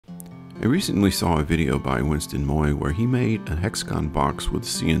I recently saw a video by Winston Moy where he made a Hexagon box with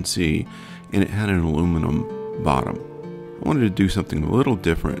CNC and it had an aluminum bottom. I wanted to do something a little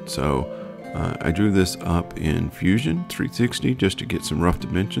different, so I drew this up in Fusion 360 just to get some rough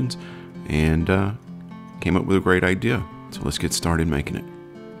dimensions and came up with a great idea. So let's get started making it.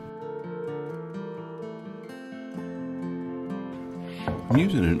 I'm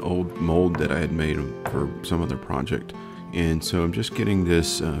using an old mold that I had made for some other project, and so I'm just getting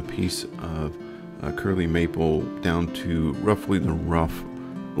this piece of curly maple down to roughly the rough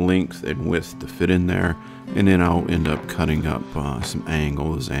length and width to fit in there, and then I'll end up cutting up some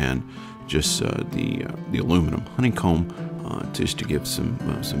angles and just the aluminum honeycomb just to give some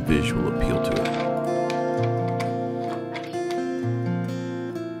visual appeal to it.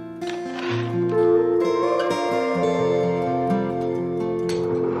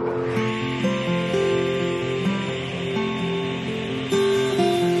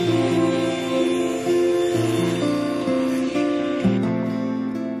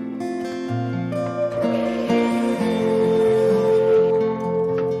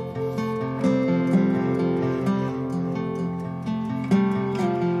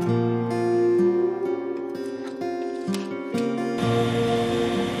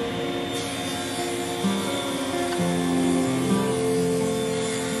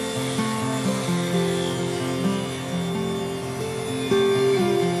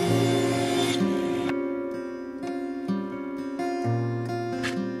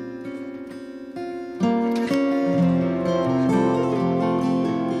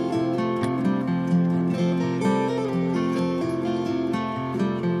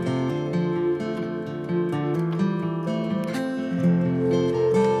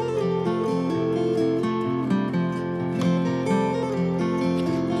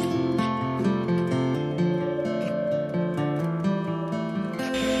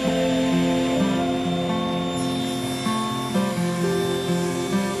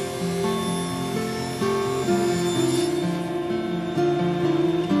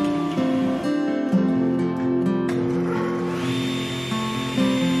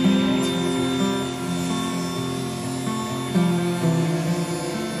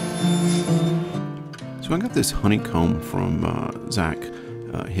 So I got this honeycomb from Zach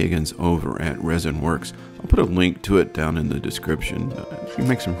Higgins over at Resin Works. I'll put a link to it down in the description. You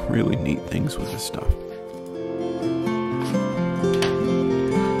make some really neat things with this stuff.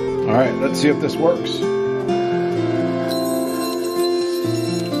 All right, let's see if this works.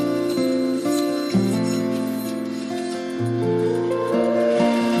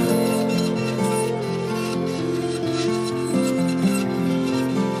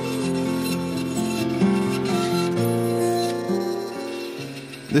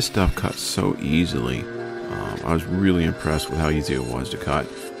 This stuff cuts so easily. I was really impressed with how easy it was to cut.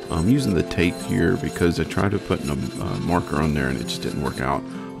 I'm using the tape here because I tried to put a marker on there and it just didn't work out.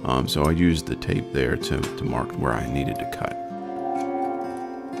 So I used the tape there to mark where I needed to cut.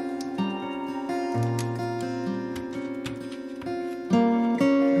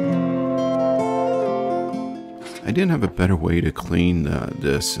 I didn't have a better way to clean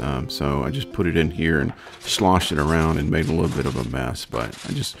this, so I just put it in here and sloshed it around and made a little bit of a mess, but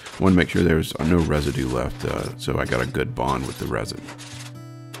I just want to make sure there's no residue left, so I got a good bond with the resin.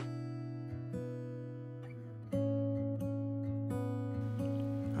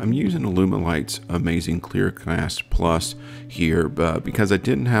 I'm using Alumilite's Amazing Clear Cast Plus here because I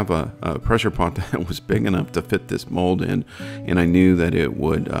didn't have a pressure pot that was big enough to fit this mold in, and I knew that it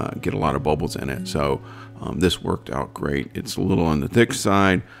would get a lot of bubbles in it. So this worked out great. It's a little on the thick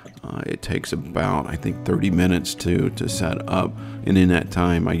side. It takes about, I think, 30 minutes to set up, and in that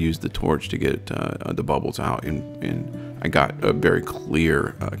time I used the torch to get the bubbles out, and I got a very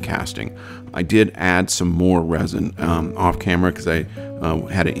clear casting. I did add some more resin off camera because I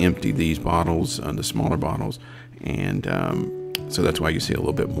had to empty these bottles, the smaller bottles, and so that's why you see a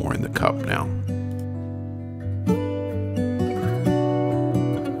little bit more in the cup now.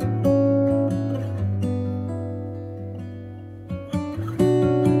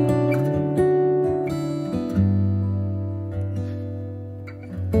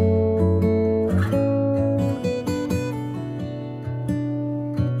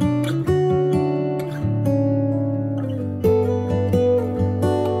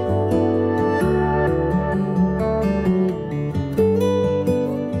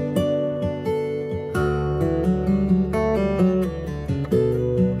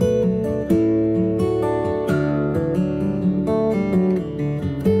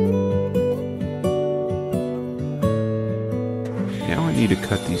 need to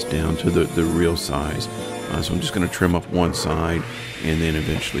cut these down to the real size. So I'm just going to trim up one side and then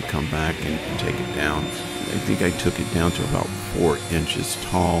eventually come back and take it down. I think I took it down to about 4 inches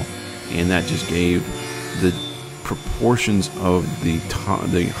tall, and that just gave the proportions of the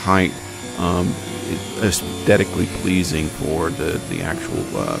height aesthetically pleasing for the actual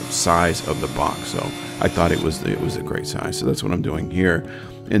size of the box. So I thought it was a great size. So that's what I'm doing here.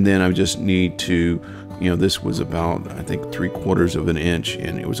 And then I just need to, this was about, I think, 3/4 of an inch,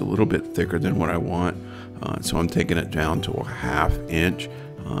 and it was a little bit thicker than what I want. So I'm taking it down to a 1/2 inch.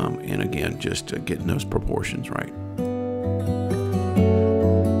 And again, just getting those proportions right.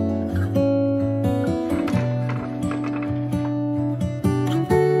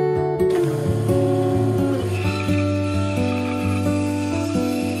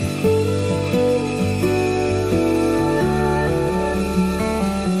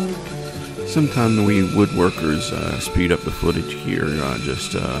 Sometimes we woodworkers speed up the footage here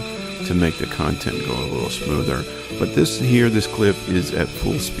just to make the content go a little smoother. But this clip is at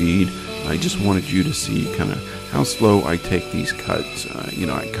full speed. I just wanted you to see kind of how slow I take these cuts.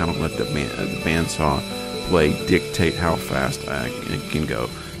 I kind of let the bandsaw blade dictate how fast it can go.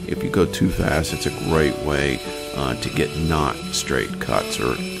 If you go too fast, it's a great way to get not straight cuts,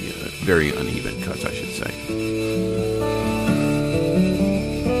 or very uneven cuts, I should say.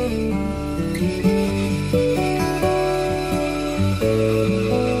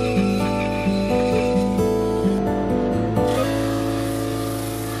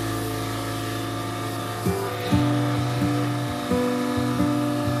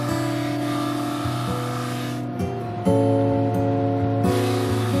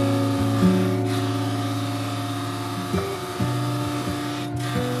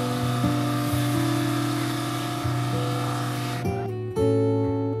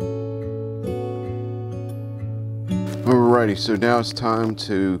 Alrighty, so now it's time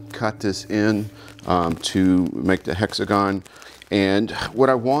to cut this in to make the hexagon. And what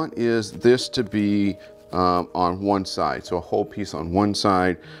I want is this to be on one side, so a whole piece on one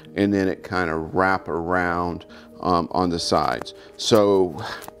side, and then it kind of wrap around on the sides. So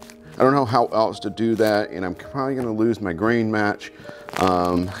I don't know how else to do that, and I'm probably going to lose my grain match.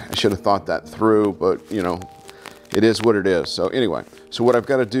 I should have thought that through, but it is what it is. So anyway, so what I've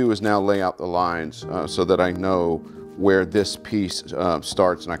got to do is now lay out the lines so that I know where this piece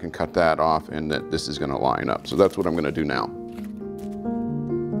starts, and I can cut that off, and that this is going to line up. So that's what I'm going to do now.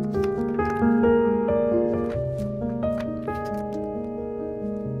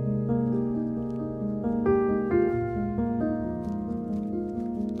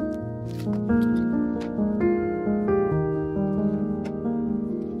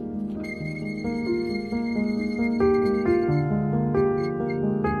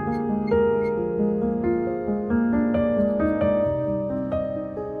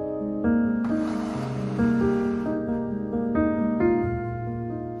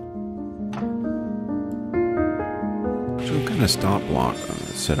 A stop block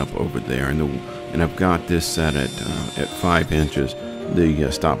set up over there, and I've got this set at 5 inches.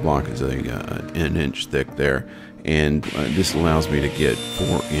 The stop block is an inch thick there, and this allows me to get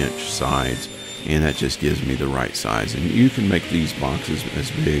 4-inch sides, and that just gives me the right size. And you can make these boxes as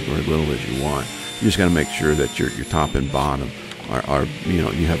big or little as you want. You just got to make sure that your top and bottom are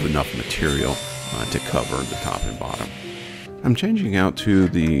you have enough material to cover the top and bottom. I'm changing out to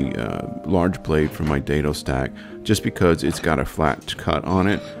the large blade from my dado stack just because it's got a flat cut on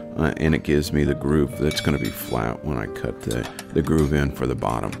it, and it gives me the groove that's going to be flat when I cut the groove in for the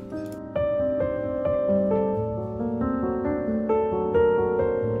bottom.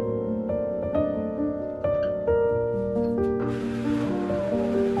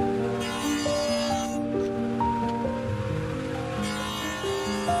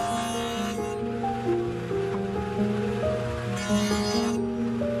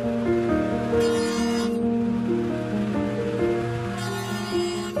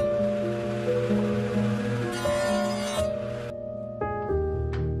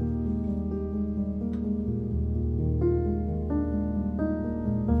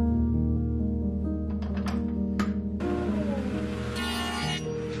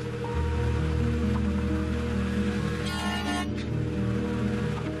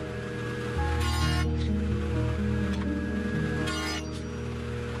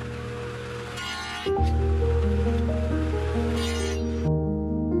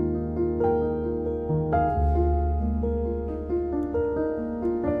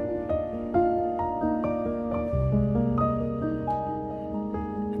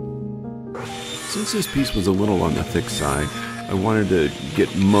 Since this piece was a little on the thick side, I wanted to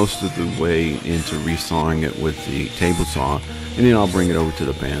get most of the way into resawing it with the table saw, and then I'll bring it over to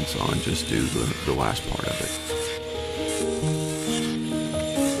the bandsaw and just do the last part of it.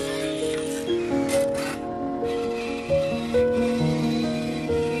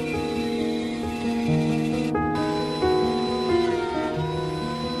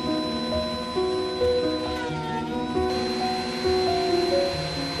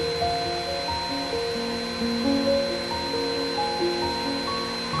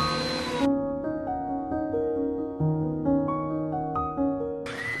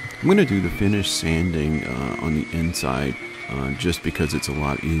 I'm going to do the finish sanding on the inside just because it's a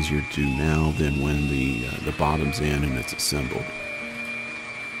lot easier to do now than when the bottom's in and it's assembled.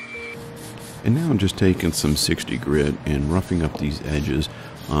 And now I'm just taking some 60 grit and roughing up these edges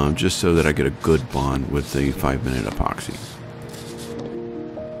just so that I get a good bond with the 5-minute epoxy.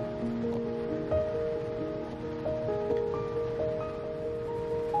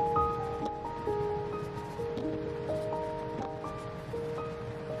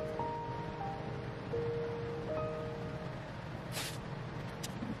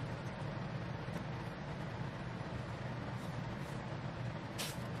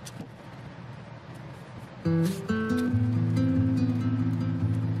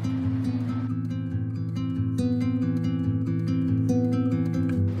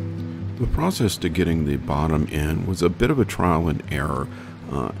 The process to getting the bottom in was a bit of a trial and error.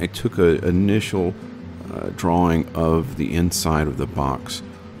 I took an initial drawing of the inside of the box,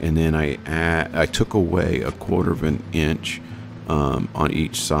 and then I took away 1/4 of an inch on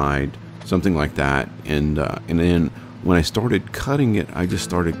each side, something like that, and then when I started cutting it, I just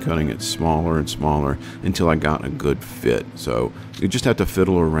started cutting it smaller and smaller until I got a good fit. So you just have to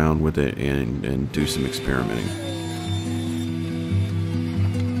fiddle around with it and do some experimenting.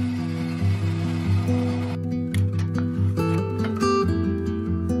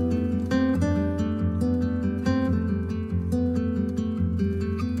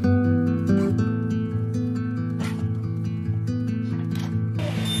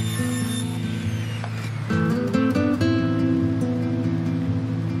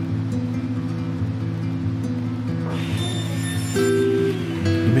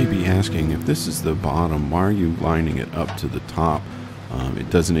 Asking, if this is the bottom, why are you lining it up to the top?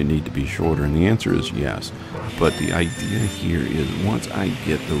 Doesn't it need to be shorter? And the answer is yes. But the idea here is once I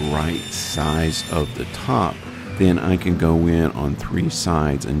get the right size of the top, then I can go in on 3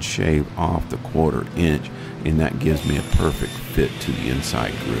 sides and shave off the 1/4 inch, and that gives me a perfect fit to the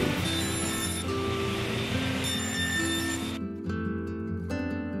inside groove.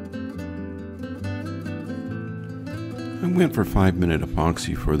 I went for 5-minute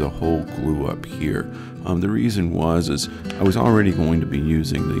epoxy for the whole glue up here. The reason was I was already going to be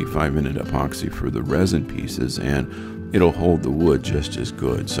using the 5-minute epoxy for the resin pieces, and it'll hold the wood just as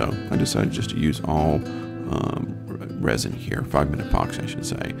good. So I decided just to use all resin here, 5-minute epoxy I should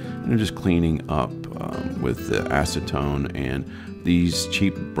say. And I'm just cleaning up with the acetone, and these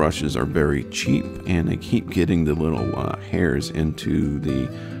cheap brushes are very cheap, and they keep getting the little hairs into the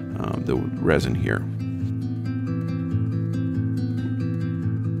resin here.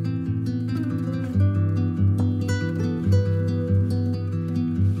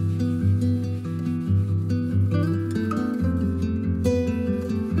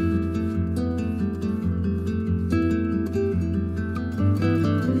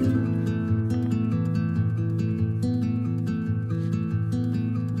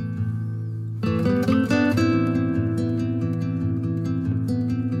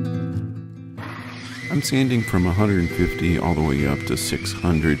 I'm sanding from 150 all the way up to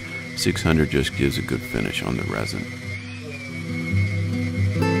 600. 600 just gives a good finish on the resin.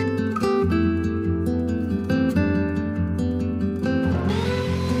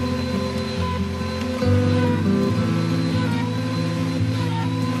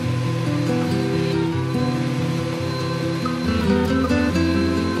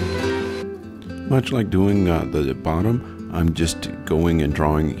 Much like doing the bottom, I'm just going and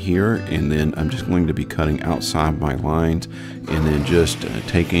drawing here, and then I'm just going to be cutting outside my lines, and then just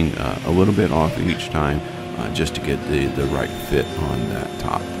taking a little bit off each time just to get the right fit on that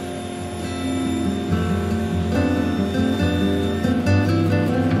top.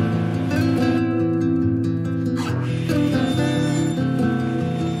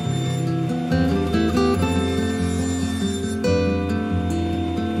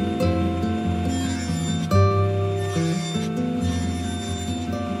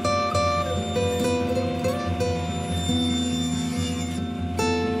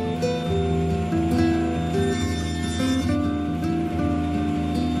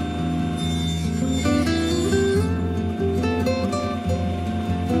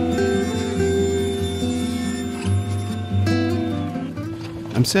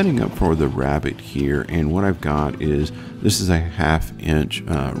 I'm setting up for the rabbet here, and what I've got is, this is a 1/2 inch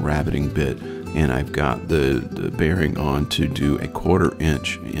rabbeting bit, and I've got the bearing on to do a 1/4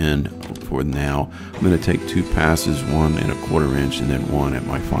 inch in for now. I'm going to take 2 passes, one at a 1/4 inch and then one at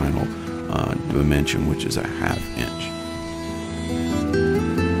my final dimension, which is a 1/2 inch.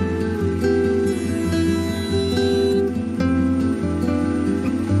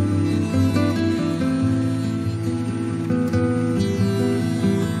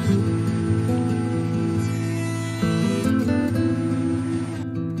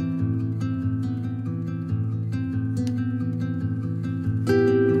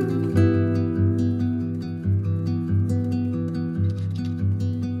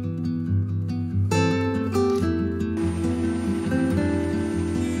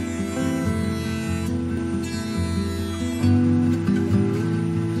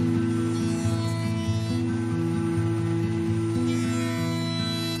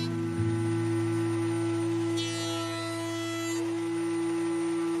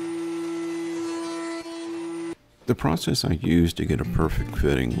 The process I used to get a perfect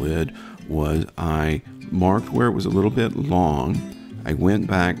fitting lid was I marked where it was a little bit long. I went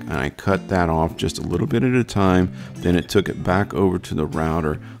back and I cut that off just a little bit at a time. Then it took it back over to the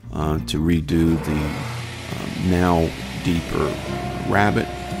router to redo the now deeper rabbet.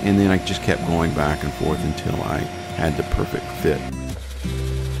 And then I just kept going back and forth until I had the perfect fit.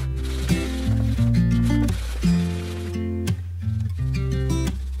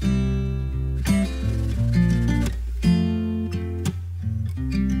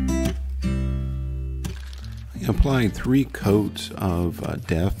 Applied 3 coats of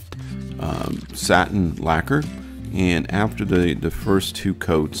deft satin lacquer, and after the first 2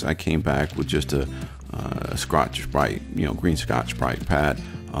 coats I came back with just a Scotch-Brite, green Scotch-Brite pad,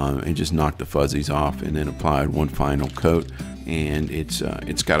 and just knocked the fuzzies off, and then applied one final coat, and it's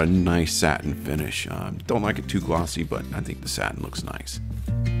got a nice satin finish. Don't like it too glossy, but I think the satin looks nice.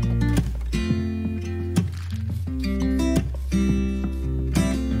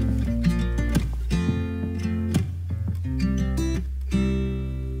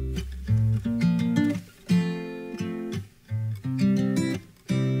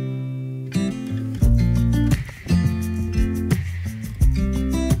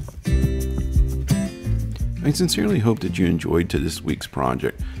 I sincerely hope that you enjoyed this week's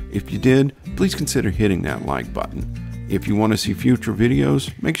project. If you did, please consider hitting that like button. If you want to see future videos,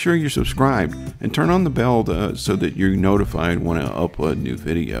 make sure you're subscribed and turn on the bell so that you're notified when I upload new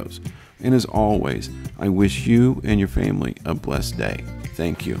videos. And as always, I wish you and your family a blessed day.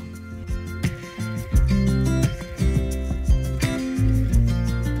 Thank you.